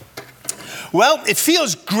Well, it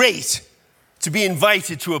feels great to be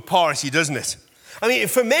invited to a party, doesn't it? I mean,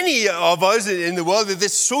 for many of us in the world,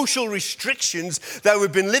 there's social restrictions that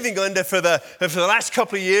we've been living under for the last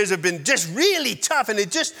couple of years have been just really tough. And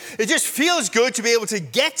it just feels good to be able to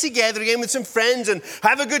get together again with some friends and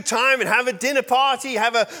have a good time and have a dinner party,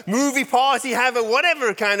 have a movie party, have a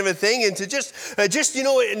whatever kind of a thing. And to just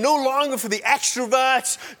no longer for the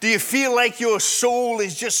extroverts do you feel like your soul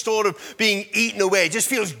is just sort of being eaten away. It just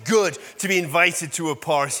feels good to be invited to a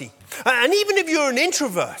party. And even if you're an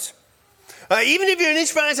introvert, and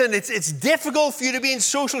it's difficult for you to be in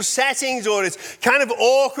social settings, or it's kind of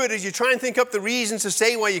awkward as you try and think up the reasons to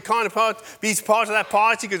say why you can't be part of that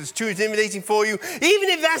party because it's too intimidating for you. Even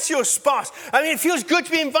if that's your spot, I mean, it feels good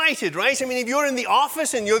to be invited, right? I mean, if you're in the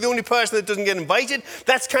office and you're the only person that doesn't get invited,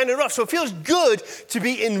 that's kind of rough. So it feels good to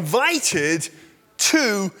be invited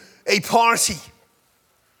to a party.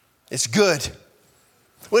 It's good.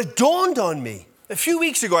 Well, it dawned on me a few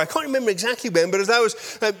weeks ago, I can't remember exactly when, but as I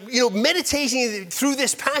was meditating through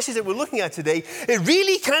this passage that we're looking at today, it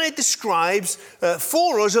really kind of describes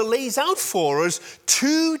for us, or lays out for us,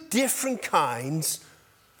 two different kinds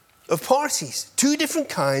of parties. Two different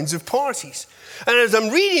kinds of parties. And as I'm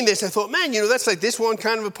reading this, I thought, man, that's like this one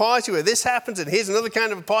kind of a party where this happens, and here's another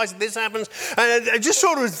kind of a party this happens. And I just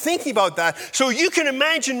sort of was thinking about that. So you can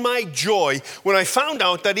imagine my joy when I found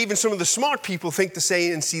out that even some of the smart people think the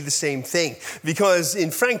same and see the same thing. Because in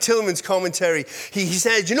Frank Tillman's commentary, he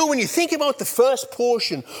said, when you think about the first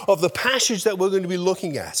portion of the passage that we're going to be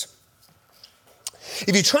looking at,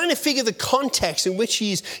 if you're trying to figure the context in which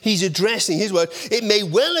he's addressing his word, it may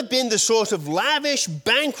well have been the sort of lavish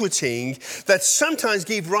banqueting that sometimes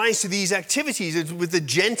gave rise to these activities with the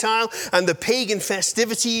Gentile and the pagan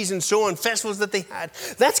festivities and so on, festivals that they had.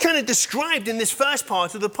 That's kind of described in this first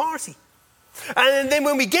part of the party. And then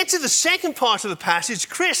when we get to the second part of the passage,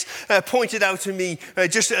 Chris pointed out to me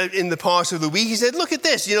just in the part of the week, he said, look at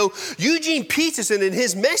this, Eugene Peterson in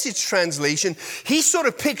his Message translation, he sort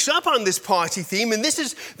of picks up on this party theme, and this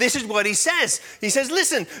is what he says. He says,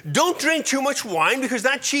 listen, don't drink too much wine because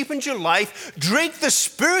that cheapens your life. Drink the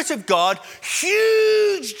Spirit of God,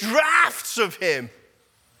 huge draughts of him,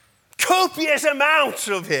 copious amounts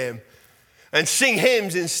of him, and sing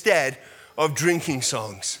hymns instead of drinking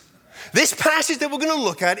songs. This passage that we're going to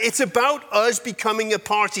look at, it's about us becoming a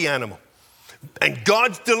party animal. And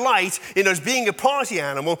God's delight in us being a party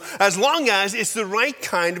animal as long as it's the right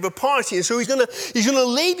kind of a party. And so he's going to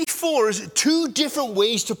lay before us two different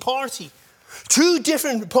ways to party. Two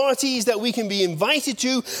different parties that we can be invited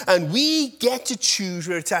to, and we get to choose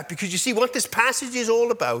where it's at. Because you see, what this passage is all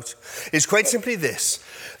about is quite simply this,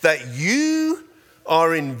 that you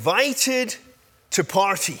are invited to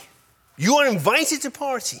party. You are invited to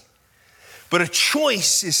party. But a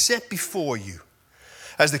choice is set before you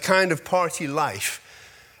as the kind of party life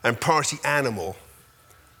and party animal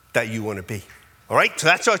that you want to be. All right, so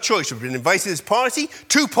that's our choice. We've been invited to this party,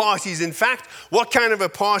 two parties in fact. What kind of a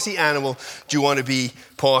party animal do you want to be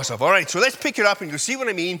part of? All right, so let's pick it up and you'll see what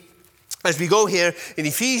I mean as we go here in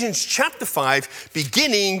Ephesians chapter 5,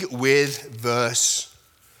 beginning with verse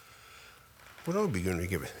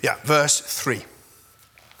 3.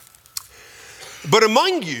 But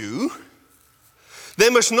among you, there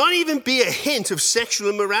must not even be a hint of sexual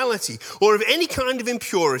immorality or of any kind of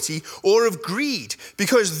impurity or of greed,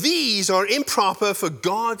 because these are improper for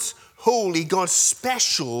God's holy, God's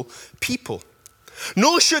special people.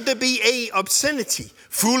 Nor should there be a obscenity,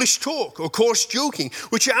 foolish talk, or coarse joking,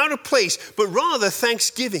 which are out of place, but rather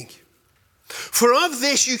thanksgiving. For of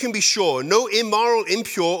this you can be sure, no immoral,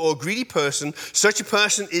 impure, or greedy person, such a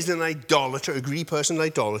person is an idolater, a greedy person, an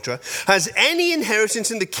idolater, has any inheritance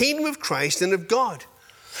in the kingdom of Christ and of God.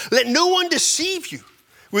 Let no one deceive you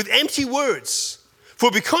with empty words,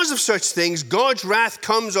 for because of such things, God's wrath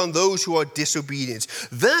comes on those who are disobedient.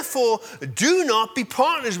 Therefore, do not be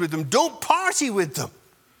partners with them. Don't party with them.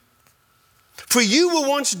 For you were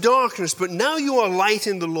once darkness, but now you are light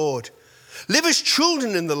in the Lord. Live as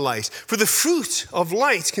children in the light, for the fruit of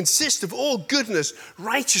light consists of all goodness,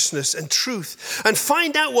 righteousness, and truth. And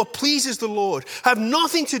find out what pleases the Lord. Have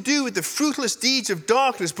nothing to do with the fruitless deeds of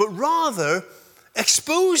darkness, but rather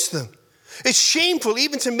expose them. It's shameful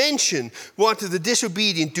even to mention what the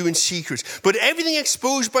disobedient do in secret. But everything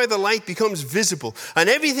exposed by the light becomes visible, and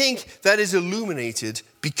everything that is illuminated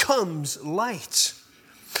becomes light.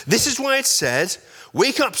 This is why it said,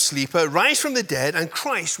 wake up, sleeper, rise from the dead, and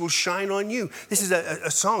Christ will shine on you. This is a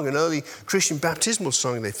song, an early Christian baptismal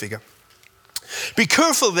song, they figure. Be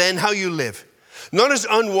careful then how you live, not as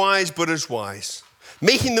unwise, but as wise,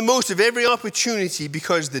 making the most of every opportunity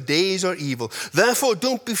because the days are evil. Therefore,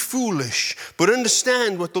 don't be foolish, but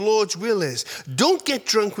understand what the Lord's will is. Don't get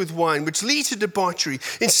drunk with wine, which leads to debauchery.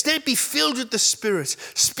 Instead, be filled with the Spirit,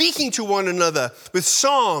 speaking to one another with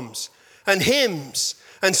psalms and hymns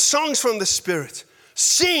and songs from the Spirit.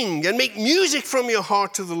 Sing and make music from your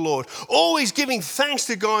heart to the Lord, always giving thanks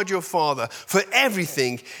to God your Father for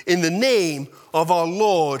everything in the name of our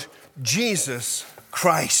Lord Jesus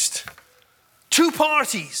Christ. Two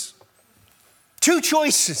parties, two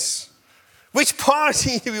choices. Which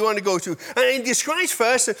party do we want to go to? And it describes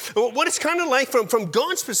first what it's kind of like from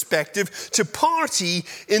God's perspective to party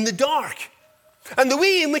in the dark. And the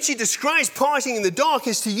way in which he describes partying in the dark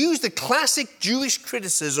is to use the classic Jewish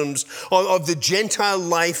criticisms of the Gentile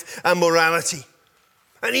life and morality.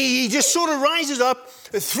 And he just sort of rises up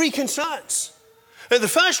three concerns. And the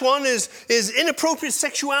first one is inappropriate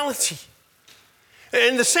sexuality.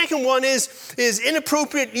 And the second one is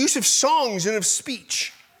inappropriate use of songs and of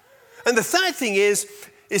speech. And the third thing is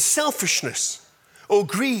selfishness or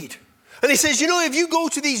greed. And he says, if you go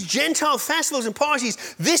to these Gentile festivals and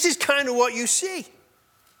parties, this is kind of what you see.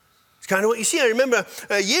 It's kind of what you see. I remember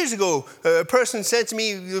years ago, a person said to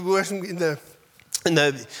me, in the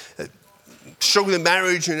struggle in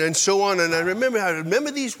marriage and so on, and I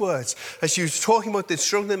remember these words as she was talking about the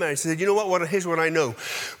struggle in marriage. She said, here's what I know.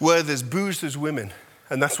 Where there's booze, there's women,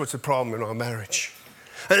 and that's what's the problem in our marriage.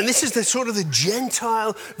 And this is the sort of the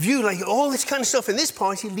Gentile view, like all this kind of stuff. And this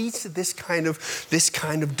party leads to this kind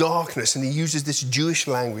of darkness, and he uses this Jewish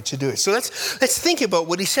language to do it. So let's think about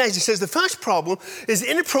what he says. He says the first problem is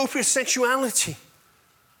inappropriate sexuality.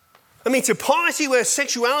 I mean, to party where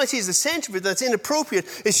sexuality is the center of it, that's inappropriate.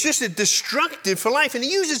 It's just destructive for life. And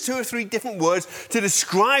he uses 2 or 3 different words to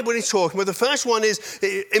describe what he's talking about. The first one is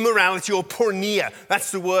immorality or porneia. That's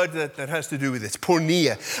the word that has to do with it,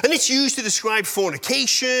 porneia. And it's used to describe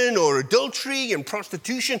fornication or adultery and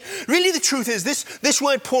prostitution. Really, the truth is this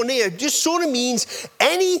word porneia just sort of means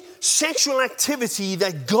any sexual activity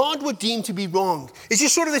that God would deem to be wrong. It's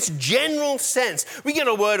just sort of this general sense. We get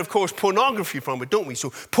our word, of course, pornography from it, don't we? So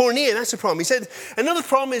porneia, that's a problem. He said another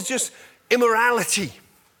problem is just immorality.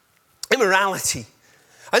 Immorality.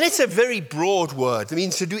 And it's a very broad word. It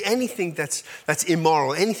means to do anything that's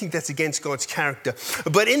immoral, anything that's against God's character.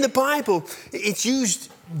 But in the Bible, it's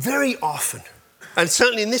used very often. And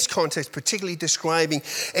certainly in this context, particularly describing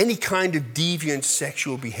any kind of deviant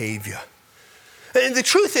sexual behavior. And the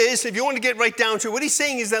truth is, if you want to get right down to it, what he's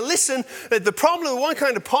saying is that, listen, the problem with one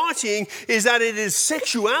kind of partying is that it is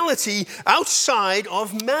sexuality outside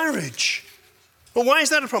of marriage. Well, why is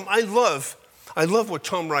that a problem? I love what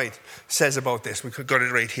Tom Wright says about this. We've got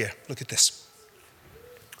it right here. Look at this.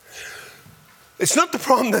 It's not the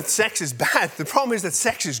problem that sex is bad. The problem is that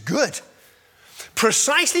sex is good.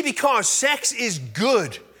 Precisely because sex is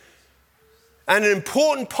good and an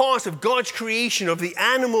important part of God's creation of the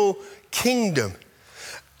animal kingdom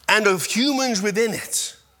and of humans within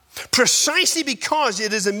it. Precisely because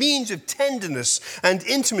it is a means of tenderness and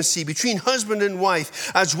intimacy between husband and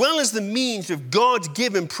wife, as well as the means of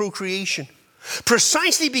God-given procreation.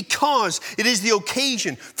 Precisely because it is the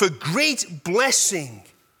occasion for great blessing.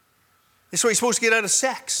 That's what you're supposed to get out of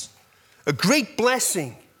sex. A great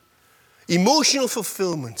blessing. Emotional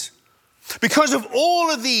fulfillment. Because of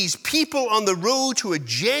all of these, people on the road to a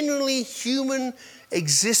genuinely human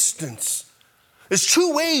existence. There's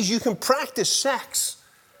 2 ways you can practice sex.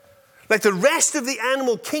 Like the rest of the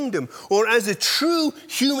animal kingdom, or as a true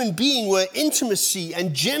human being where intimacy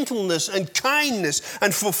and gentleness and kindness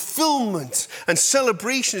and fulfillment and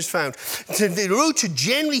celebration is found. The road to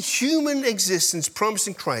genuinely human existence promised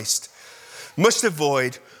in Christ must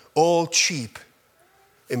avoid all cheap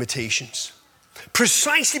imitations.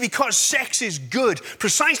 Precisely because sex is good,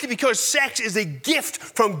 precisely because sex is a gift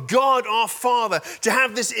from God our Father to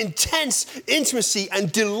have this intense intimacy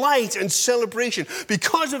and delight and celebration.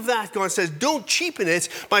 Because of that, God says, don't cheapen it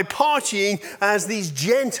by partying as these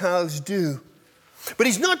Gentiles do. But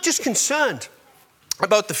he's not just concerned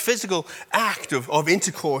about the physical act of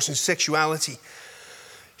intercourse and sexuality.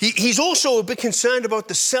 He's also a bit concerned about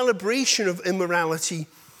the celebration of immorality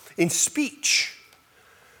in speech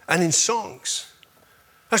and in songs.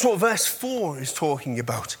 That's what verse 4 is talking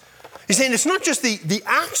about. He's saying it's not just the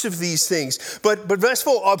acts of these things, but verse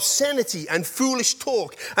 4, obscenity and foolish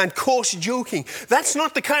talk and coarse joking. That's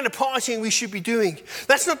not the kind of partying we should be doing.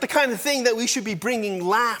 That's not the kind of thing that we should be bringing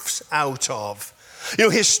laughs out of.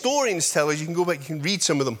 Historians tell us, you can go back, you can read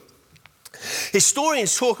some of them.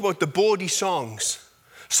 Historians talk about the bawdy songs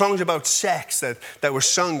Songs about sex that were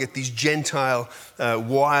sung at these Gentile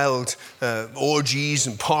wild orgies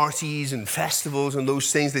and parties and festivals and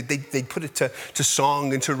those things. They'd put it to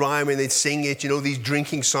song and to rhyme, and they'd sing it, these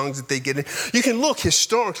drinking songs that they get in. You can look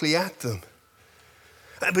historically at them.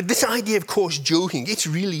 But this idea of coarse joking, it's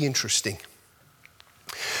really interesting.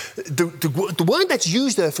 The word that's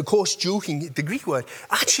used there for coarse joking, the Greek word,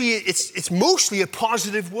 actually it's mostly a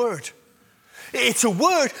positive word. It's a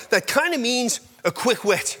word that kind of means a quick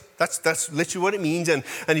wit. That's literally what it means. And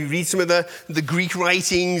you read some of the Greek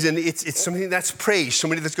writings, and it's something that's praised,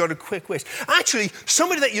 somebody that's got a quick wit. Actually,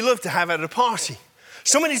 somebody that you love to have at a party.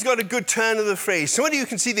 Somebody who's got a good turn of the phrase. Somebody who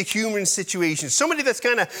can see the humor in situations. Somebody that's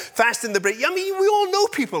kind of fast in the break. I mean, we all know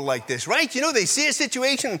people like this, right? They see a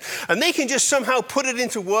situation and they can just somehow put it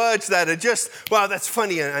into words that are just, wow, that's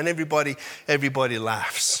funny, and everybody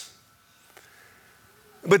laughs.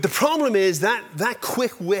 But the problem is that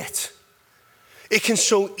quick wit, it can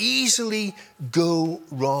so easily go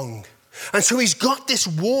wrong. And so he's got this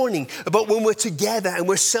warning about when we're together and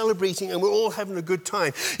we're celebrating and we're all having a good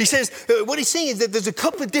time. He says, what he's saying is that there's a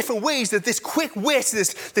couple of different ways that this quick wit,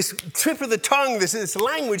 this trip of the tongue, this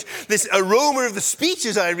language, this aroma of the speech,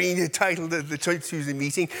 as Irene titled the Tuesday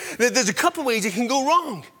meeting, there's a couple of ways it can go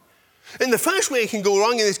wrong. And the first way it can go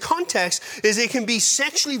wrong in this context is it can be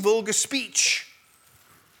sexually vulgar speech.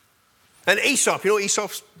 And Aesop,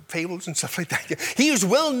 Aesop's fables and stuff like that. He was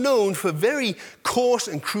well known for very coarse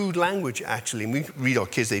and crude language, actually. And we read our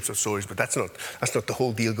kids' Aesop stories, but that's not the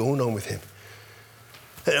whole deal going on with him.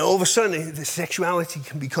 And all of a sudden, the sexuality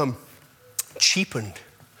can become cheapened.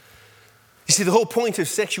 You see, the whole point of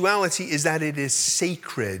sexuality is that it is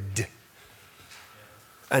sacred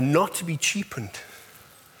and not to be cheapened.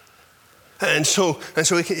 And so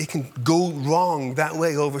it can go wrong that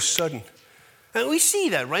way all of a sudden. And we see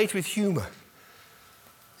that, right, with humor.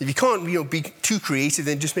 If you can't, be too creative,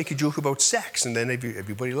 then just make a joke about sex, and then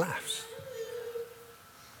everybody laughs.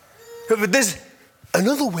 But there's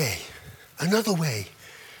another way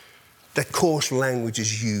that coarse language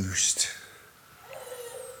is used.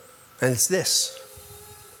 And it's this.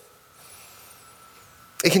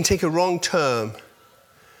 It can take a wrong turn,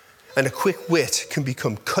 and a quick wit can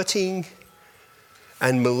become cutting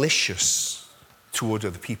and malicious toward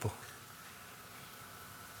other people.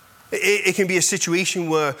 It can be a situation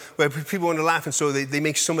where people want to laugh, and so they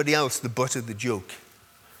make somebody else the butt of the joke.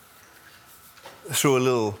 Throw a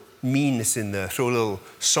little meanness in there, throw a little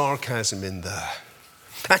sarcasm in there.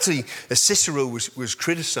 Actually, Cicero was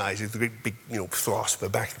criticized, the great big philosopher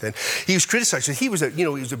back then. He was criticized. So he was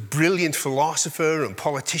a brilliant philosopher and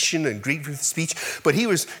politician and great with speech, but he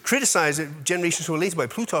was criticized generations or later by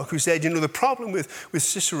Plutarch, who said, the problem with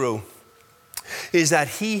Cicero is that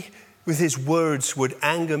he, with his words, would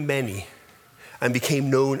anger many and became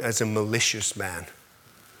known as a malicious man.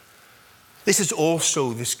 This is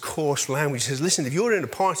also this coarse language. It says, listen, if you're in a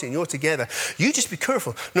party and you're together, you just be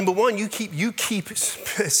careful. Number one, you keep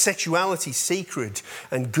sexuality sacred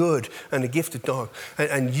and good and a gift of God.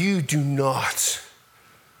 And you do not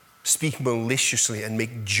speak maliciously and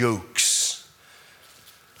make jokes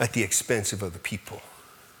at the expense of other people.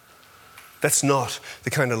 That's not the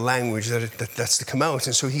kind of language that's to come out.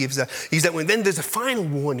 And so he gives that one. Then there's a final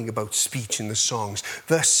warning about speech in the songs.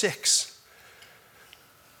 Verse 6.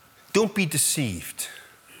 Don't be deceived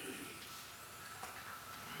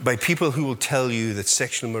by people who will tell you that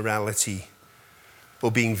sexual immorality or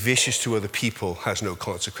being vicious to other people has no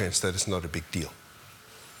consequence, that it's not a big deal.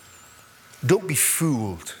 Don't be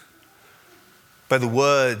fooled by the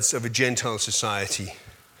words of a Gentile society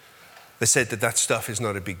that said that stuff is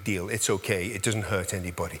not a big deal. It's okay. It doesn't hurt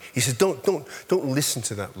anybody. He says, don't listen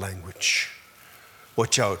to that language.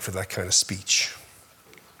 Watch out for that kind of speech.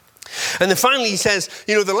 And then finally he says,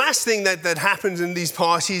 the last thing that happens in these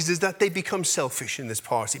parties is that they become selfish in this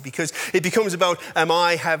party, because it becomes about, am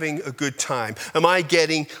I having a good time? Am I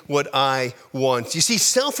getting what I want? You see,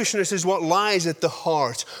 selfishness is what lies at the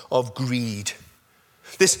heart of greed.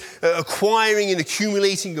 This acquiring and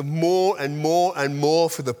accumulating of more and more and more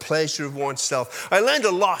for the pleasure of oneself. I learned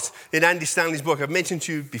a lot in Andy Stanley's book. I've mentioned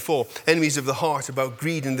to you before, Enemies of the Heart, about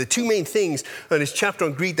greed. And the two main things in his chapter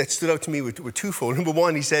on greed that stood out to me were twofold. Number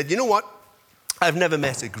one, he said, you know what? I've never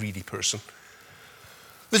met a greedy person.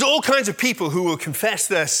 There's all kinds of people who will confess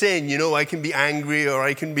their sin. I can be angry, or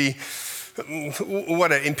I can be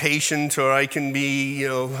impatient, or I can be,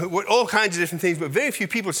 all kinds of different things. But very few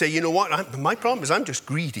people say, my problem is I'm just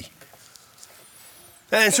greedy.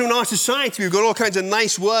 And so in our society, we've got all kinds of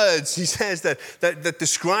nice words, he says, that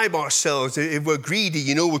describe ourselves. If we're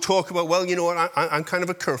greedy, we'll talk about, I'm kind of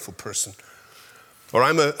a careful person. Or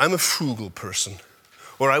I'm a frugal person.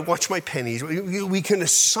 or I watch my pennies. We can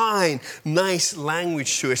assign nice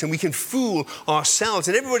language to it, and we can fool ourselves.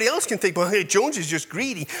 And everybody else can think, well, hey, Jones is just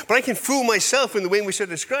greedy. But I can fool myself in the way in which I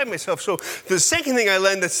describe myself. So the second thing I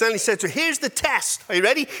learned that Stanley said, so here's the test. Are you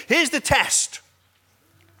ready? Here's the test.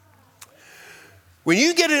 When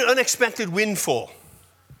you get an unexpected windfall,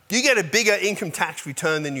 you get a bigger income tax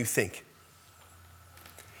return than you think.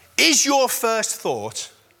 Is your first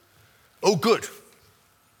thought, oh, good,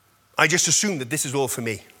 I just assume that this is all for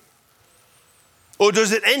me? Or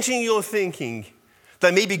does it enter in your thinking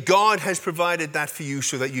that maybe God has provided that for you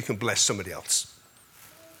so that you can bless somebody else?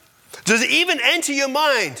 Does it even enter your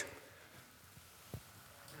mind?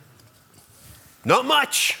 Not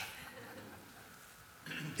much.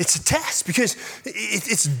 It's a test because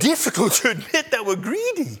it's difficult to admit that we're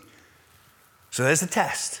greedy. So there's the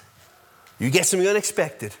test. You get something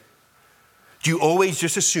unexpected. Do you always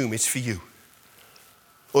just assume it's for you?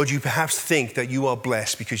 Or do you perhaps think that you are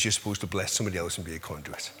blessed because you're supposed to bless somebody else and be a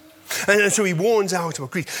conduit? And so he warns out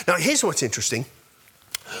about greed. Now here's what's interesting.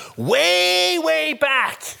 Way, way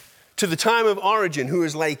back to the time of Origen, who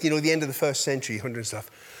was like, the end of the first century, 100 and stuff.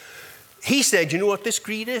 He said, you know what this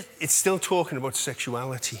greed is? It's still talking about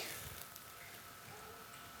sexuality.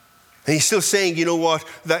 And he's still saying, you know what?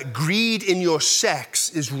 That greed in your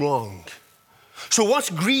sex is wrong. So what's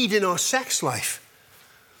greed in our sex life?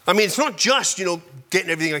 I mean, it's not just, getting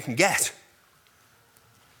everything I can get.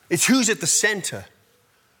 It's who's at the center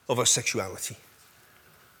of our sexuality.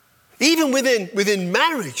 Even within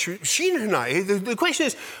marriage, Sheena and I, the question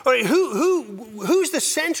is, all right, who's the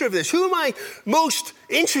center of this? Who am I most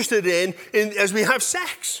interested in as we have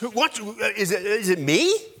sex? What is it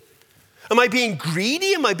me? Am I being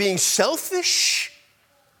greedy? Am I being selfish?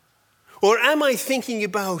 Or am I thinking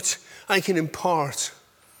about I can impart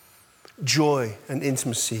joy and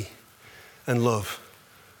intimacy and love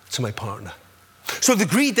to my partner? So the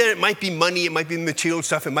greed there, it might be money, it might be material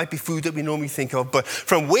stuff, it might be food that we normally think of, but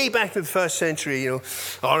from way back to the first century,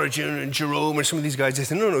 Origen and Jerome and some of these guys, they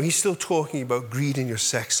said, no, he's still talking about greed in your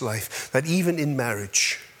sex life, that even in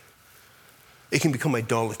marriage, it can become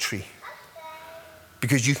idolatry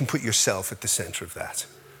because you can put yourself at the center of that.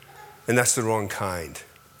 And that's the wrong kind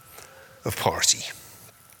of party.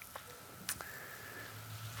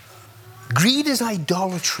 Greed is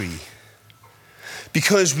idolatry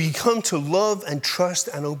because we come to love and trust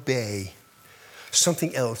and obey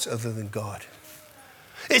something else other than God.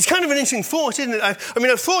 It's kind of an interesting thought, isn't it? I mean,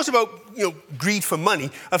 I've thought about, greed for money.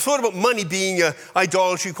 I've thought about money being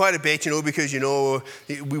idolatry quite a bit, because,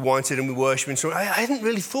 we want it and we worship. And so I hadn't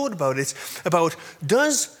really thought about it,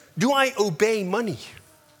 do I obey money?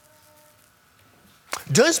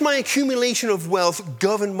 Does my accumulation of wealth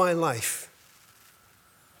govern my life?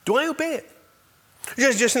 Do I obey it?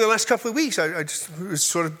 Just in the last couple of weeks, I just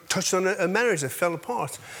sort of touched on a marriage that fell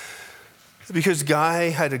apart. Because the guy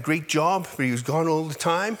had a great job, but he was gone all the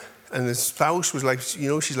time. And the spouse was like,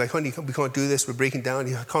 she's like, honey, we can't do this. We're breaking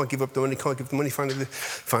down. I can't give up the money, can't give the money.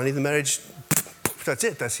 Finally, the marriage, that's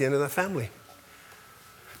it. That's the end of that family.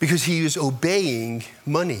 Because he was obeying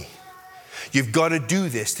money. You've got to do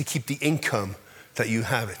this to keep the income that you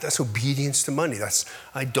have it. That's obedience to money. That's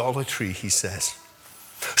idolatry, he says.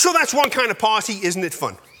 So that's one kind of party, isn't it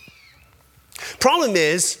fun? Problem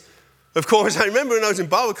is, of course, I remember when I was in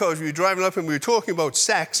Bible college, we were driving up and we were talking about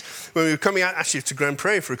sex when we were coming out, actually to Grand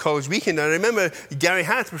Prairie for a college weekend. And I remember Gary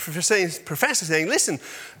Hart, the professor, saying, listen,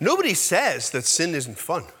 nobody says that sin isn't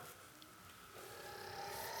fun.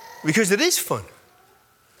 Because it is fun.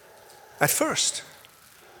 At first.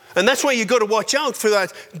 And that's why you've got to watch out for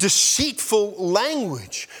that deceitful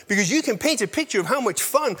language. Because you can paint a picture of how much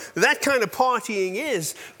fun that kind of partying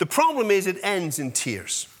is. The problem is it ends in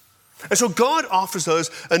tears. And so God offers us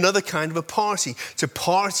another kind of a party, to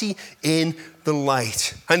party in the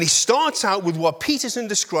light. And he starts out with what Peterson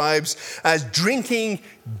describes as drinking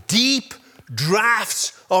deep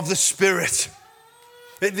draughts of the Spirit.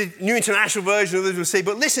 The New International Version of this will say,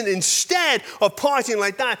 but listen, instead of partying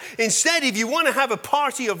like that, instead, if you want to have a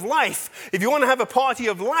party of life, if you want to have a party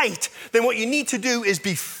of light, then what you need to do is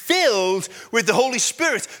be filled with the Holy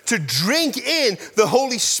Spirit, to drink in the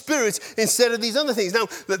Holy Spirit instead of these other things. Now,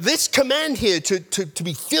 this command here to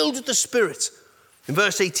be filled with the Spirit, in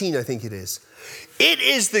verse 18, I think it is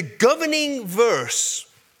the governing verse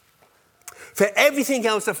for everything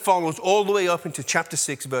else that follows all the way up into chapter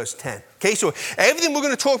 6, verse 10. Okay, so everything we're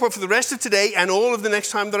going to talk about for the rest of today and all of the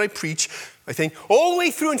next time that I preach, I think, all the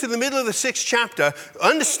way through into the middle of the 6th chapter,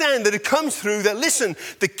 understand that it comes through that, listen,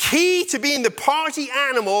 the key to being the party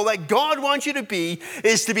animal that God wants you to be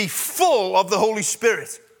is to be full of the Holy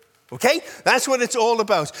Spirit. Okay? That's what it's all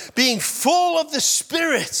about. Being full of the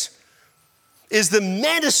Spirit. is the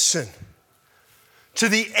medicine to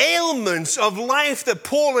the ailments of life that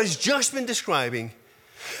Paul has just been describing.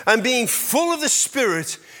 And being full of the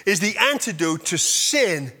Spirit is the antidote to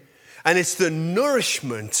sin, and it's the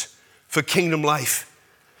nourishment for kingdom life.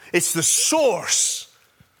 It's the source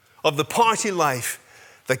of the party life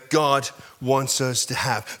that God wants us to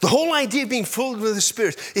have. The whole idea of being filled with the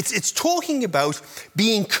Spirit, it's talking about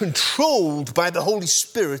being controlled by the Holy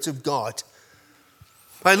Spirit of God.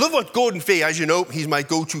 I love what Gordon Fee, as you know, he's my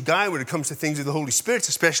go-to guy when it comes to things of the Holy Spirit,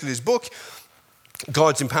 especially his book,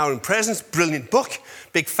 God's Empowering Presence. Brilliant book.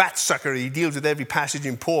 Big fat sucker. He deals with every passage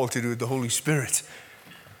in Paul to do with the Holy Spirit.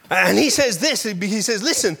 And he says this, he says,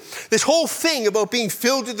 listen, this whole thing about being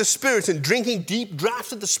filled with the Spirit and drinking deep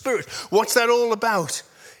draughts of the Spirit, what's that all about?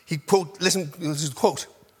 He quote, listen, this is the quote.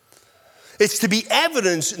 It's to be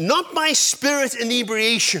evidenced not by spirit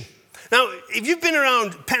inebriation. Now, if you've been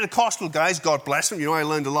around Pentecostal guys, God bless them, I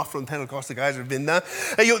learned a lot from Pentecostal guys who've been there.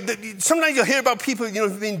 Sometimes you'll hear about people,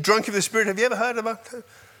 being drunk of the Spirit. Have you ever heard about that?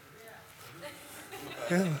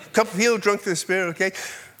 Yeah. A couple of people drunk of the Spirit, okay?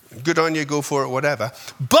 Good on you, go for it, whatever.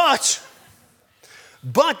 But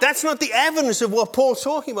that's not the evidence of what Paul's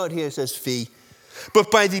talking about here, says Fee.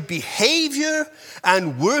 But by the behavior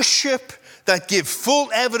and worship that give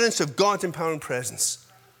full evidence of God's empowering presence.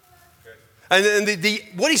 And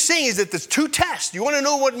what he's saying is that there's two tests. You want to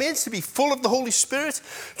know what it means to be full of the Holy Spirit?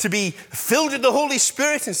 To be filled with the Holy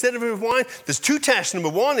Spirit instead of with wine? There's two tests. Number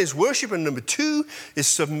one is worship, and number two is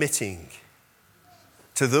submitting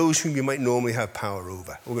to those whom you might normally have power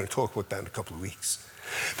over. We're going to talk about that in a couple of weeks.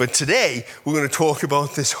 But today, we're going to talk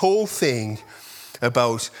about this whole thing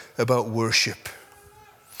about worship.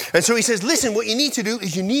 And so he says, listen, what you need to do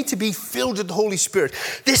is you need to be filled with the Holy Spirit.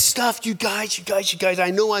 This stuff, you guys, I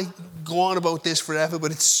know I go on about this forever, but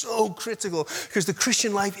it's so critical because the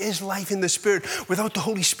Christian life is life in the Spirit. Without the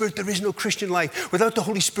Holy Spirit, there is no Christian life. Without the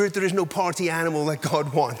Holy Spirit, there is no party animal that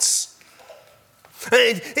God wants.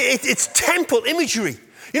 It's temple imagery.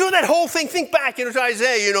 You know that whole thing? Think back, to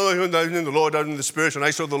Isaiah, in the Lord out in the Spirit, and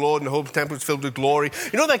I saw the Lord, and the whole temple was filled with glory.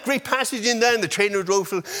 You know that great passage in there in the Trainer Road?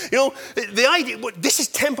 The idea, this is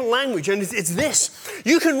temple language, and it's this.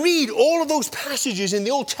 You can read all of those passages in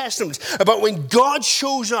the Old Testament about when God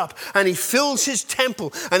shows up, and he fills his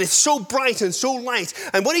temple, and it's so bright and so light.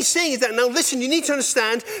 And what he's saying is that, now listen, you need to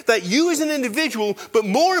understand that you as an individual, but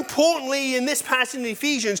more importantly in this passage in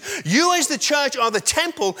Ephesians, you as the church are the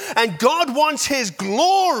temple, and God wants his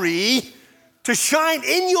glory to shine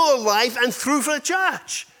in your life and through for the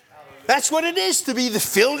church. That's what it is to be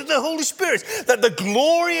filled with the Holy Spirit. That the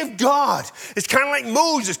glory of God is kind of like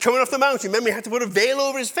Moses coming off the mountain. Remember, he had to put a veil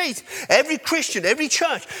over his face. Every Christian, every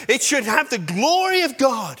church, it should have the glory of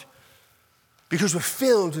God because we're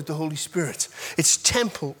filled with the Holy Spirit. It's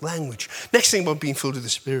temple language. Next thing about being filled with the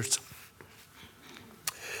Spirit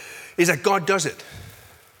is that God does it.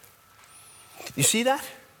 You see that?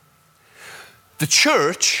 The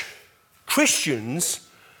church, Christians,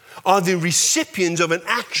 are the recipients of an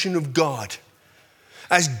action of God.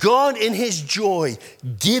 As God in his joy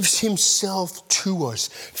gives himself to us,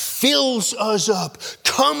 fills us up,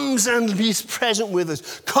 comes and is present with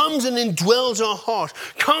us, comes and indwells our heart,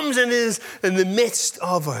 comes and is in the midst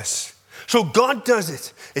of us. So God does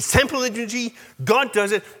it. It's temple liturgy, God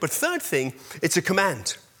does it. But third thing, it's a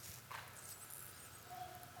command.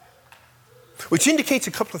 Which indicates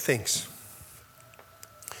a couple of things.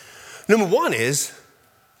 Number one is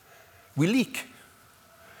we leak.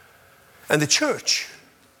 And the church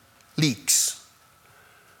leaks.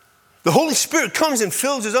 The Holy Spirit comes and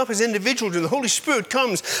fills us up as individuals, and the Holy Spirit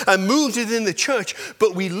comes and moves within the church,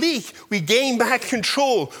 but we leak, we gain back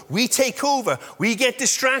control, we take over, we get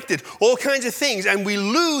distracted, all kinds of things, and we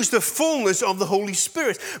lose the fullness of the Holy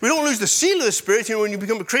Spirit. We don't lose the seal of the Spirit. When you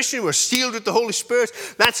become a Christian, we're sealed with the Holy Spirit.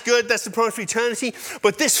 That's good, that's the promise for eternity.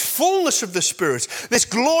 But this fullness of the Spirit, this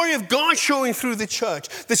glory of God showing through the church,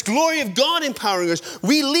 this glory of God empowering us,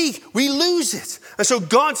 we leak, we lose it. And so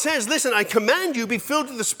God says, listen, I command you, be filled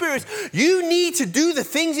with the Spirit. You need to do the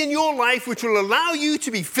things in your life which will allow you to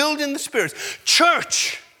be filled in the Spirit.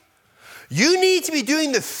 Church, you need to be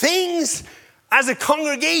doing the things as a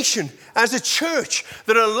congregation, as a church,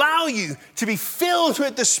 that allow you to be filled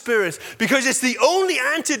with the Spirit, because it's the only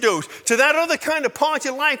antidote to that other kind of party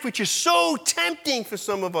life which is so tempting for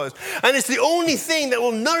some of us. And it's the only thing that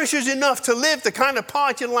will nourish us enough to live the kind of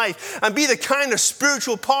party life and be the kind of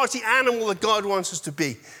spiritual party animal that God wants us to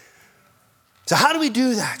be. So how do we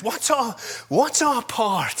do that? What's our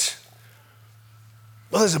part?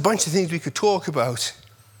 Well, there's a bunch of things we could talk about.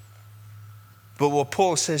 But what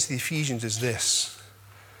Paul says to the Ephesians is this.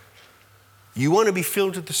 You want to be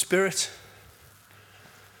filled with the Spirit?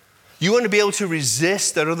 You want to be able to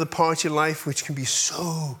resist that other part of your life which can be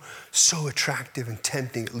so attractive and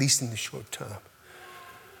tempting, at least in the short term.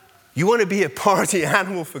 You want to be a party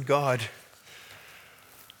animal for God.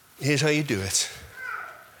 Here's how you do it.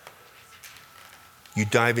 You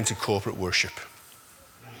dive into corporate worship.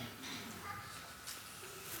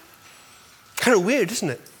 Kind of weird, isn't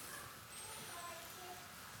it?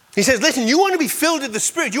 He says, listen, you want to be filled with the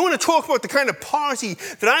Spirit. You want to talk about the kind of party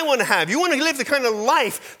that I want to have. You want to live the kind of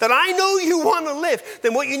life that I know you want to live.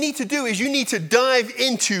 Then what you need to do is you need to dive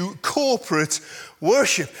into corporate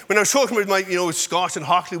worship. When I was talking with Scott and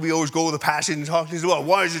Hockley, we always go with the passage, and Hockley said, well,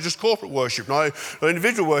 why is it just corporate worship, not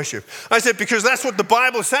individual worship? I said, because that's what the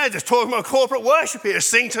Bible says. It's talking about corporate worship here.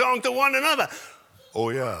 Sing song to one another. Oh,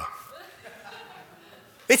 yeah.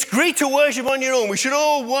 It's great to worship on your own. We should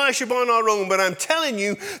all worship on our own. But I'm telling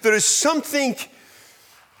you, there is something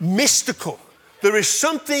mystical. There is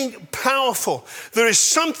something powerful. There is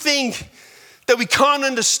something that we can't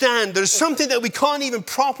understand. There's something that we can't even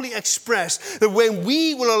properly express. That when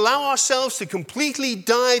we will allow ourselves to completely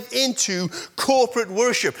dive into corporate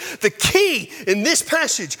worship, the key in this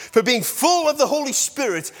passage for being full of the Holy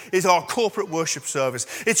Spirit is our corporate worship service.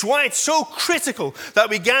 It's why it's so critical that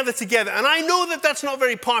we gather together. And I know that that's not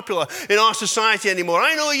very popular in our society anymore.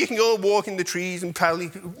 I know you can go walk in the trees and paddle,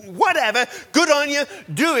 whatever. Good on you.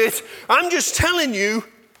 Do it. I'm just telling you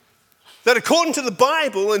that according to the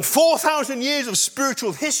Bible and 4,000 years of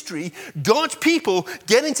spiritual history, God's people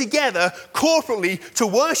getting together corporately to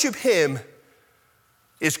worship Him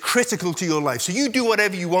is critical to your life. So you do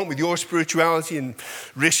whatever you want with your spirituality and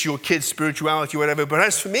risk your kids' spirituality or whatever. But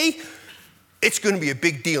as for me, it's going to be a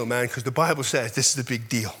big deal, man, because the Bible says this is a big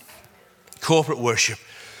deal. Corporate worship,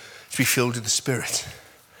 to be filled with the Spirit.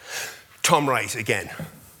 Tom Wright again.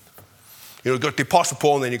 You've got the Apostle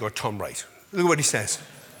Paul and then you've got Tom Wright. Look at what he says.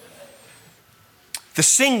 The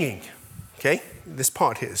singing, okay, this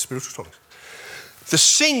part here, spiritual songs. The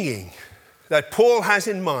singing that Paul has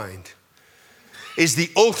in mind is the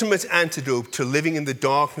ultimate antidote to living in the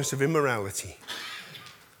darkness of immorality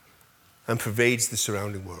and pervades the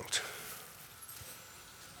surrounding world.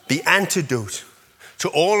 The antidote to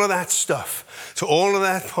all of that stuff, to all of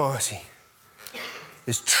that party,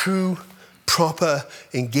 is true, proper,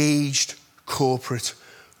 engaged, corporate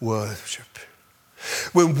worship.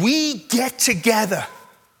 When we get together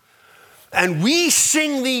and we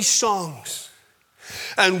sing these songs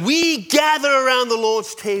and we gather around the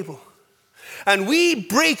Lord's table and we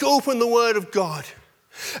break open the Word of God,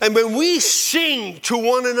 and when we sing to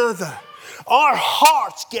one another, our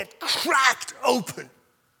hearts get cracked open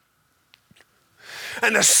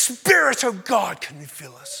and the Spirit of God can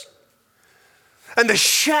fill us. And the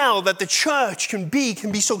shell that the church can be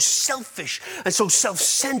so selfish and so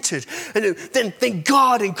self-centered. And then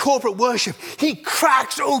God in corporate worship, He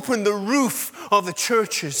cracks open the roof of the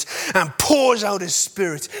churches and pours out His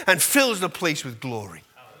Spirit and fills the place with glory.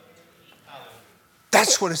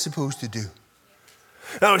 That's what it's supposed to do.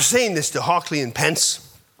 Now, I was saying this to Hockley and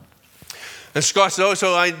Pence. And Scott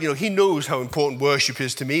said, he knows how important worship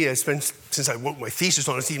is to me. Since I wrote my thesis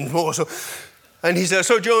on it even more. And he said,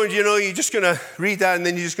 so Jones, you're just going to read that and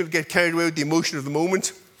then you're just going to get carried away with the emotion of the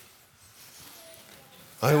moment?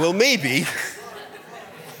 Well, maybe.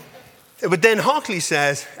 But then Hockley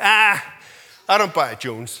says, I don't buy it,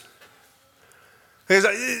 Jones.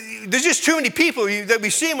 There's just too many people that we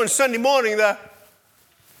see him on Sunday morning that,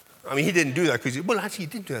 he didn't do that because, he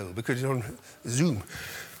did do that because he's on Zoom.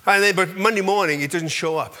 But Monday morning, it doesn't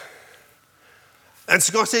show up. And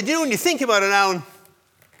Scott said, when you think about it, Alan,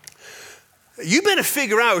 you better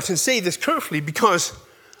figure out and say this carefully, because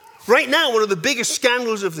right now one of the biggest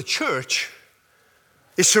scandals of the church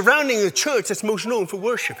is surrounding the church that's most known for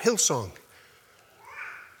worship, Hillsong.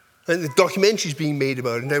 And the documentary's being made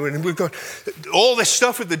about it. And we've got all this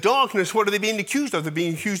stuff with the darkness. What are they being accused of? They're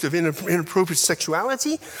being accused of inappropriate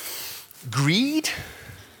sexuality, greed.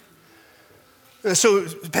 So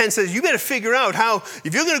Penn says, you better figure out how,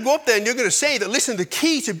 if you're going to go up there and you're going to say that, listen, the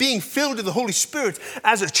key to being filled with the Holy Spirit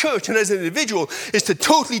as a church and as an individual is to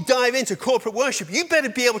totally dive into corporate worship. You better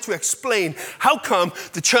be able to explain how come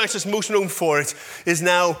the church that's most known for it is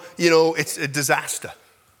now, it's a disaster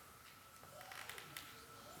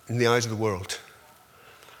in the eyes of the world.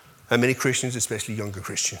 And many Christians, especially younger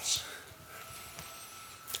Christians.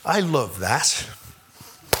 I love that.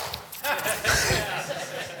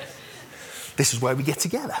 This is why we get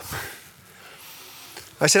together.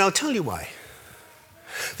 I said, I'll tell you why.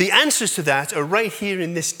 The answers to that are right here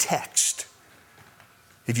in this text,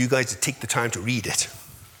 if you guys take the time to read it.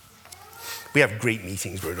 We have great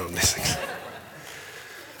meetings where we're on this thing.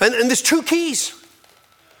 And there's two keys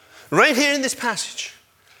right here in this passage.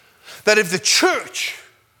 that if the church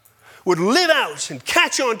would live out and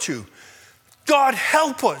catch on to, God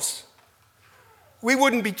help us, we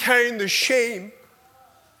wouldn't be carrying the shame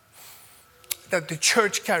that the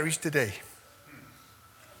church carries today.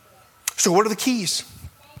 So what are the keys?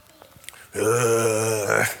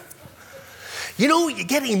 You know, you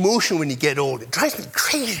get emotional when you get old. It drives me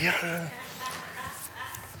crazy.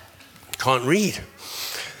 Can't read.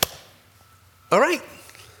 All right.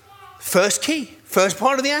 First key. First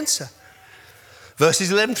part of the answer.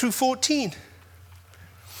 Verses 11 through 14.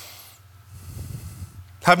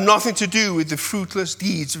 Have nothing to do with the fruitless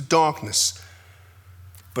deeds of darkness,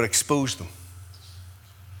 but expose them.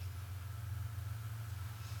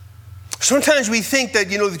 Sometimes we think that,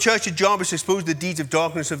 the church's job is to expose the deeds of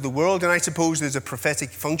darkness of the world, and I suppose there's a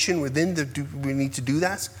prophetic function within we need to do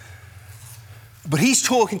that. But he's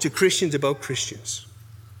talking to Christians about Christians.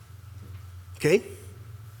 Okay?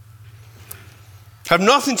 Have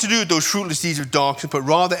nothing to do with those fruitless deeds of darkness, but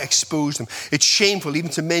rather expose them. It's shameful even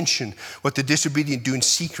to mention what the disobedient do in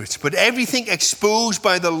secret. But everything exposed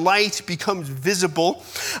by the light becomes visible,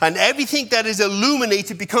 and everything that is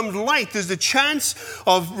illuminated becomes light. There's a chance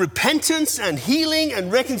of repentance and healing and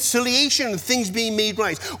reconciliation and things being made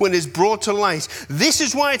right when it's brought to light. This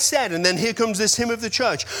is why it's said, and then here comes this hymn of the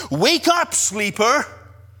church. Wake up, sleeper.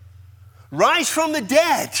 Rise from the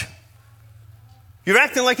dead. You're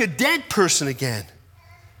acting like a dead person again.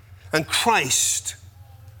 And Christ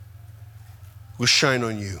will shine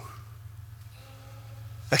on you.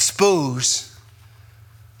 Expose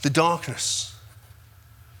the darkness.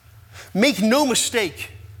 Make no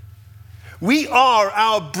mistake, we are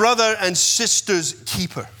our brother and sister's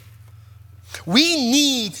keeper. We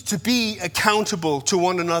need to be accountable to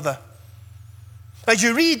one another. As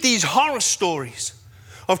you read these horror stories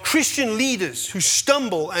of Christian leaders who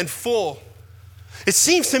stumble and fall, it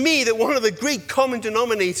seems to me that one of the great common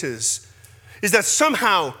denominators is that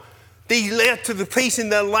somehow they led to the place in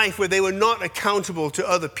their life where they were not accountable to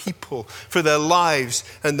other people for their lives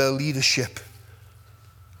and their leadership.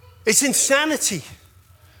 It's insanity.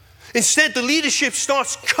 Instead, the leadership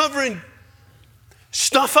starts covering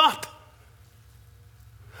stuff up.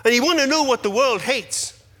 And you want to know what the world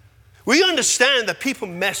hates. We understand that people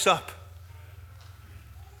mess up.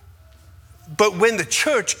 But when the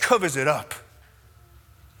church covers it up,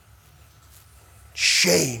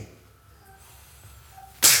 shame.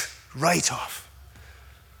 Right off.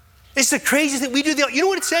 It's the craziest thing. We do you know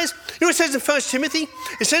what it says? You know what it says in 1 Timothy?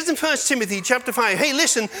 It says in 1 Timothy chapter 5, hey,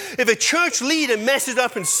 listen, if a church leader messes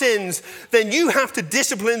up and sins, then you have to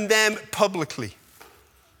discipline them publicly.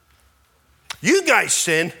 You guys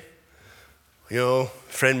sin. A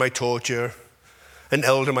friend might torture. An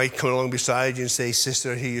elder might come along beside you and say,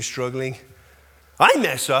 sister, I hear you're struggling. I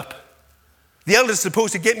mess up. The elder's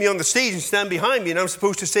supposed to get me on the stage and stand behind me, and I'm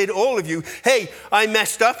supposed to say to all of you, hey, I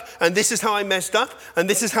messed up, and this is how I messed up, and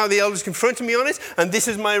this is how the elders confronted me on it, and this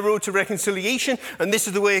is my road to reconciliation, and this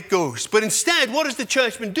is the way it goes. But instead, what has the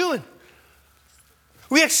church been doing?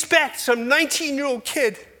 We expect some 19-year-old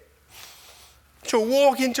kid to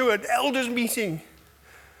walk into an elders meeting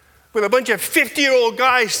with a bunch of 50-year-old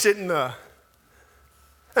guys sitting there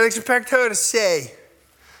and expect her to say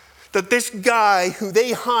that this guy who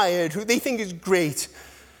they hired, who they think is great,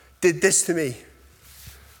 did this to me.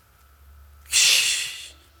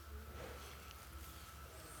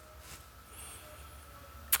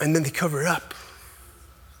 And then they cover it up.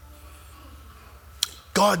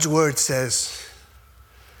 God's word says,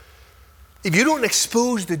 if you don't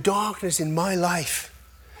expose the darkness in my life,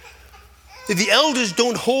 if the elders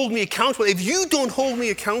don't hold me accountable, if you don't hold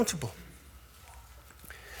me accountable,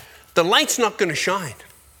 the light's not going to shine.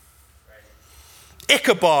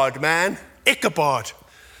 Ichabod, man. Ichabod.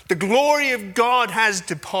 The glory of God has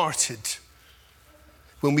departed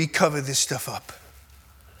when we cover this stuff up.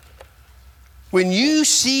 When you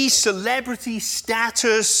see celebrity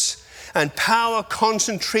status and power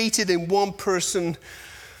concentrated in one person,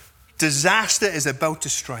 disaster is about to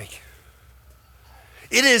strike.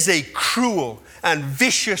 It is a cruel and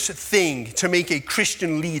vicious thing to make a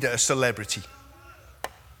Christian leader a celebrity.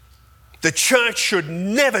 The church should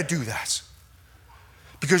never do that.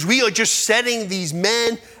 Because we are just setting these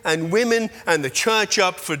men and women and the church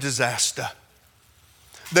up for disaster.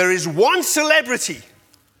 There is one celebrity,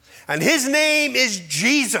 and his name is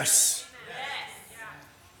Jesus.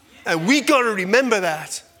 And we got to remember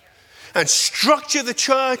that. And structure the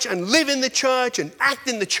church and live in the church and act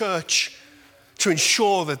in the church to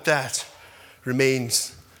ensure that that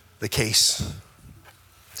remains the case.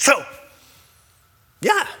 So,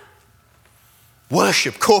 yeah.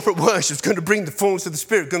 Worship, corporate worship is going to bring the fullness of the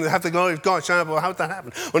Spirit, going to have the glory of God shine. Well, how did that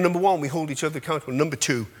happen? Well, number one, we hold each other accountable. Number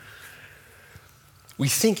two, we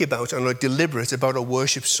think about and are deliberate about our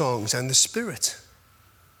worship songs and the Spirit.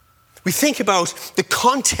 We think about the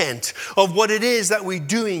content of what it is that we're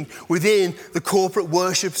doing within the corporate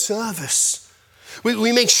worship service.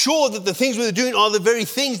 We make sure that the things we're doing are the very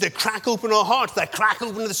things that crack open our hearts, that crack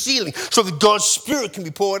open the ceiling, so that God's Spirit can be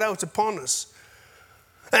poured out upon us.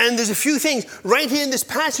 And there's a few things right here in this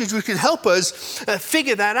passage which could help us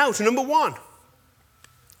figure that out. Number one,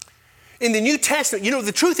 in the New Testament,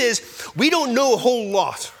 the truth is, we don't know a whole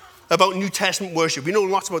lot about New Testament worship. We know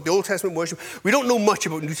lots about the Old Testament worship. We don't know much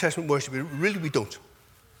about New Testament worship. Really, we don't.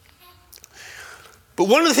 But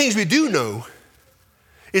one of the things we do know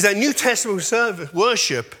is that New Testament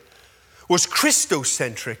worship was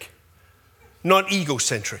Christocentric, not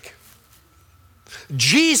egocentric.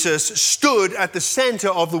 Jesus stood at the center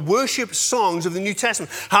of the worship songs of the New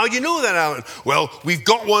Testament. How do you know that, Alan? Well, we've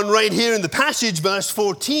got one right here in the passage, verse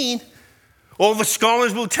 14. All the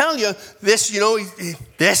scholars will tell you this,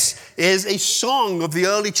 this is a song of the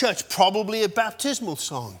early church, probably a baptismal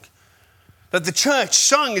song that the church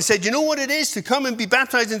sung and said, you know what it is to come and be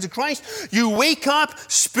baptized into Christ? You wake up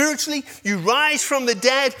spiritually, you rise from the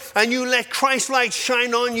dead, and you let Christ's light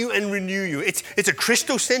shine on you and renew you. It's a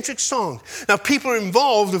Christocentric song. Now, people are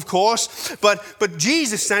involved, of course, but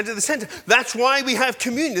Jesus stands at the center. That's why we have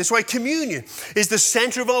communion. That's why communion is the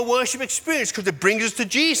center of our worship experience, because it brings us to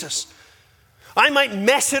Jesus. I might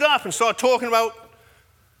mess it up and start talking about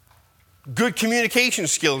good communication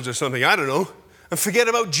skills or something, I don't know, and forget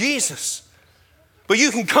about Jesus. But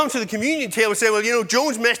you can come to the communion table and say, well,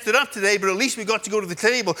 Jones messed it up today, but at least we got to go to the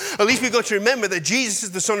table. At least we got to remember that Jesus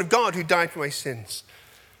is the Son of God who died for my sins.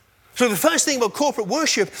 So the first thing about corporate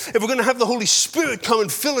worship, if we're going to have the Holy Spirit come and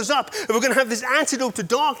fill us up, if we're going to have this antidote to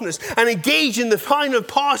darkness and engage in the kind of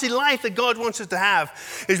party life that God wants us to have,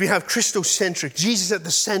 is we have Christocentric, Jesus at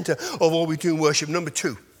the center of all we do in worship. Number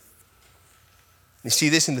two, you see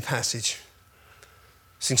this in the passage.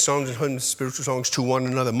 Sing songs and hymns, spiritual songs to one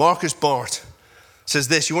another. Marcus Barth says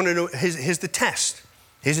this. You want to know, here's the test.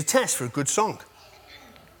 Here's a test for a good song.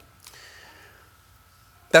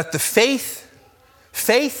 That the faith,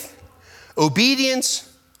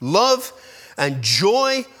 obedience, love, and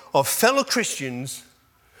joy of fellow Christians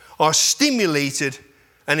are stimulated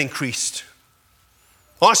and increased.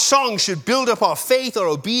 Our songs should build up our faith, our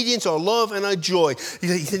obedience, our love, and our joy. He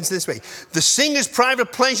thinks this way. The singer's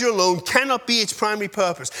private pleasure alone cannot be its primary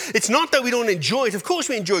purpose. It's not that we don't enjoy it. Of course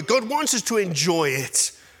we enjoy it. God wants us to enjoy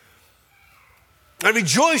it. I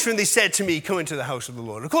rejoiced when they said to me, come into the house of the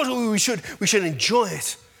Lord. Of course we should enjoy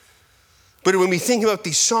it. But when we think about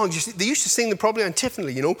these songs, they used to sing them probably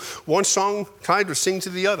antiphonally, One song tied would sing to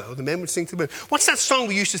the other, or the men would sing to the women. What's that song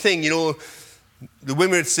we used to sing, The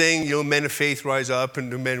women would sing, men of faith rise up,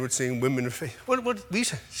 and the men would sing, women of faith. What we used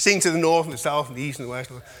to sing to the north and the south and the east and the west.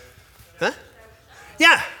 Huh?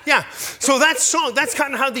 Yeah. So that song, that's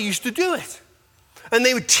kind of how they used to do it. And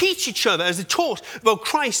they would teach each other as they taught about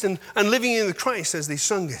Christ and living in the Christ as they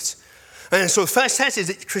sung it. And so the first test, is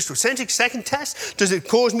it Christocentric? Second test, does it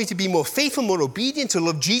cause me to be more faithful, more obedient, to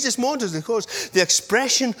love Jesus more? Does it cause the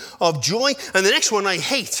expression of joy? And the next one I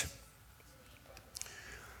hate.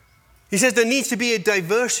 He says there needs to be a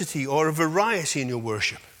diversity or a variety in your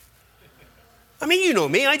worship. I mean, you know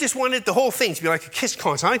me. I just wanted the whole thing to be like a Kiss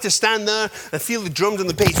concert. I like to stand there and feel the drums and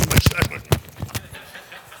the bass.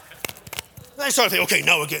 I started thinking, okay,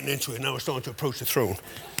 now we're getting into it. Now we're starting to approach the throne.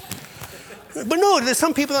 But no, there's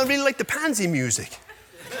some people that really like the pansy music.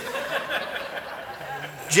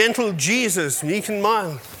 Gentle Jesus, meek and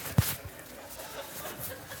mild.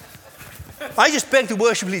 I just beg the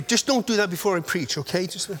worship leader, just don't do that before I preach, okay?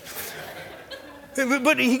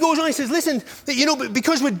 But he goes on, he says, listen,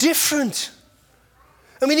 because we're different,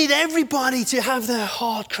 and we need everybody to have their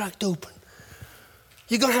heart cracked open.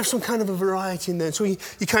 You've got to have some kind of a variety in there. So you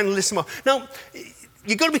kind of list them up. Now,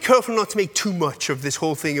 you've got to be careful not to make too much of this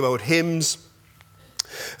whole thing about hymns,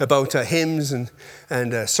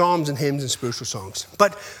 and psalms and hymns and spiritual songs.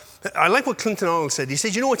 But I like what Clinton Arnold said. He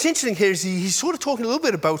said, what's interesting here is he's sort of talking a little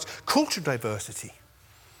bit about cultural diversity.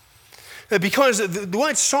 Because the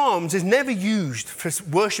word psalms is never used for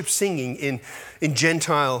worship singing in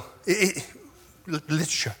Gentile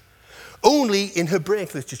literature. Only in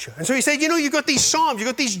Hebraic literature. And so he said, you've got these psalms, you've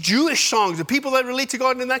got these Jewish songs, the people that relate to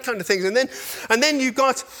God and that kind of things. And then you've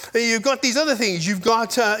got these other things. You've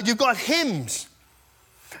got hymns.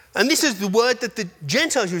 And this is the word that the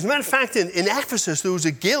Gentiles use. As a matter of fact, in Ephesus, there was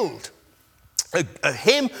a guild, a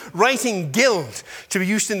hymn writing guild to be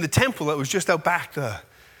used in the temple that was just out back there.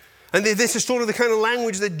 And this is sort of the kind of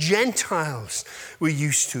language that Gentiles were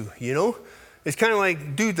used to, It's kind of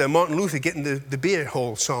like, Martin Luther getting the beer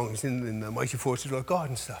hall songs in the Mighty Forces of God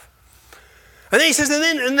and stuff. And then he says,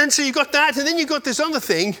 and then so you got that, and then you got this other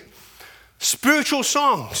thing, spiritual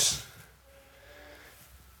songs.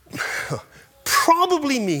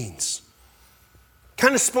 Probably means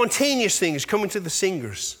kind of spontaneous things coming to the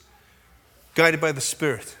singers, guided by the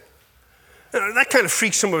Spirit. That kind of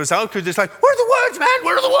freaks some of us out because it's like, where are the words, man?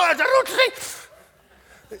 Where are the words? I don't know what to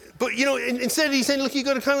say. But, instead he's saying, look, you've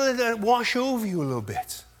got to kind of let that wash over you a little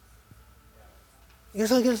bit. You've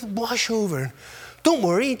got to wash over. Don't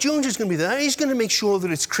worry, Jones is going to be there. He's going to make sure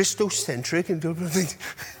that it's Christocentric. And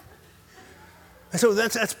so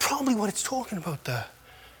that's probably what it's talking about there.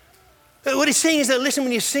 What he's saying is that, listen,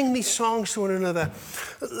 when you sing these songs to one another,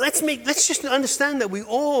 let's just understand that we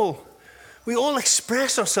all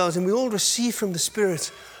express ourselves and we all receive from the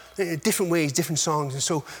Spirit in different ways, different songs. And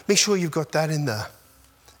so make sure you've got that in there.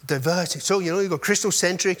 Diversity. So, you've got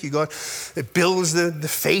Christocentric, it builds the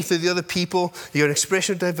faith of the other people, you've got an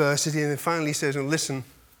expression of diversity, and then finally he says, listen,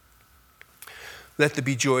 let there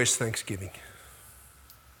be joyous thanksgiving.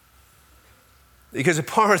 Because a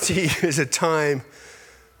party is a time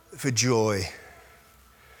for joy.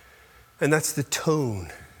 And that's the tone.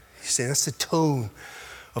 He's saying that's the tone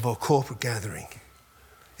of our corporate gathering.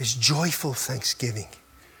 It's joyful thanksgiving.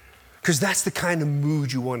 Because that's the kind of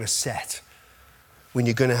mood you want to set when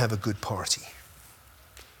you're going to have a good party.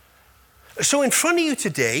 So in front of you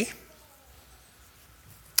today,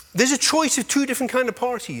 there's a choice of two different kind of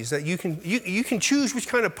parties that you can choose which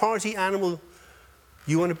kind of party animal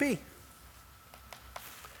you want to be.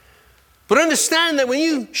 But understand that when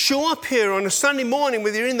you show up here on a Sunday morning,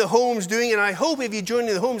 whether you're in the homes doing it, I hope if you're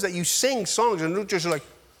joining the homes that you sing songs and not just like,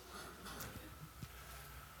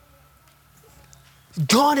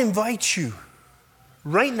 God invites you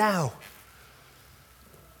right now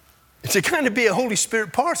to kind of be a Holy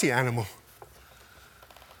Spirit party animal.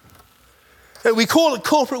 We call it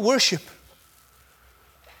corporate worship.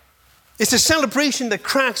 It's a celebration that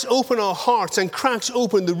cracks open our hearts and cracks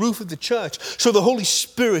open the roof of the church so the Holy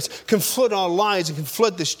Spirit can flood our lives and can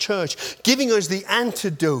flood this church, giving us the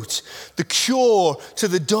antidote, the cure to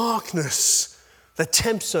the darkness that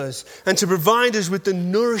tempts us and to provide us with the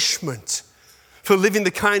nourishment for living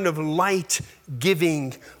the kind of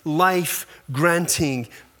light-giving, life-granting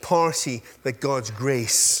party that God's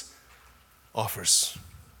grace offers.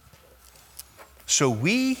 So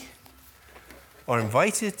we are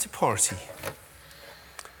invited to party.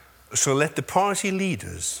 So let the party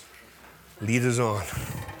leaders lead us on.